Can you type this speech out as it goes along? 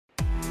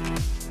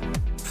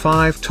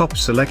5 top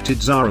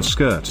selected Zara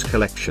skirt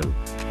collection.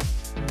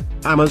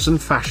 Amazon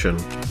Fashion,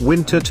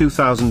 Winter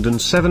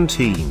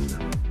 2017.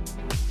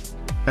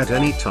 At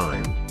any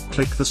time,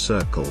 click the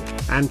circle,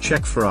 and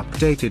check for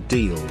updated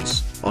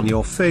deals on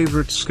your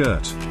favorite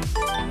skirt.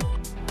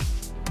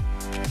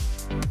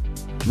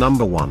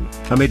 Number 1,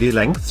 a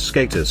midi-length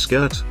skater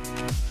skirt.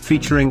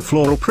 Featuring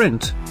floral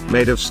print,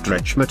 made of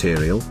stretch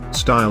material,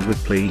 styled with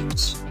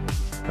pleats.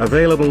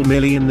 Available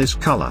merely in this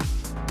color.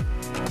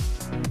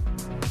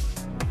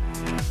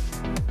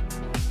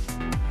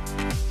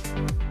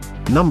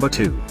 Number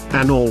 2,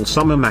 an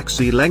all-summer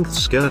maxi length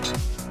skirt.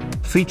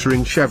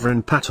 Featuring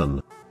chevron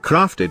pattern,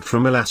 crafted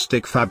from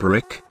elastic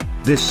fabric,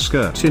 this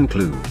skirt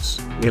includes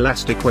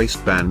elastic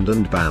waistband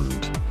and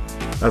band.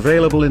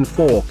 Available in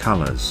 4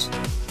 colors.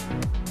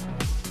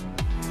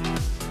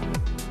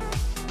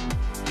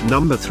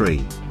 Number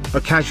 3,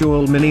 a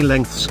casual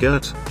mini-length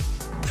skirt.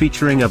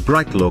 Featuring a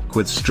bright look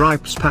with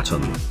stripes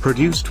pattern,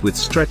 produced with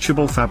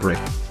stretchable fabric.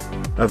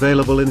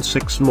 Available in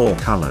 6 more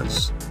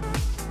colors.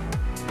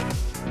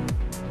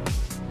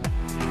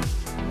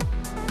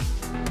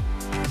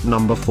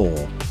 Number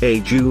 4, a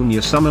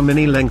junior summer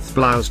mini-length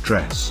blouse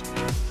dress.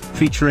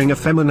 Featuring a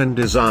feminine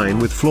design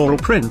with floral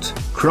print,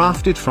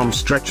 crafted from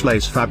stretch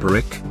lace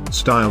fabric,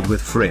 styled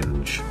with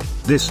fringe.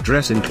 This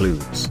dress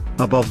includes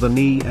above the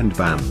knee and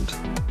band.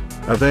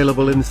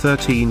 Available in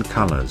 13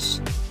 colors.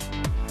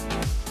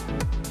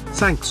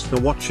 Thanks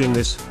for watching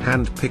this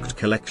hand-picked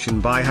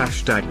collection by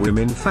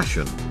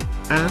 #WomenFashion.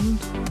 And,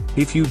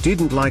 if you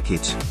didn't like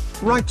it,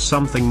 write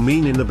something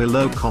mean in the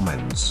below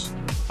comments.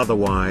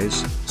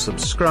 Otherwise,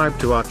 subscribe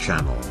to our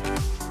channel.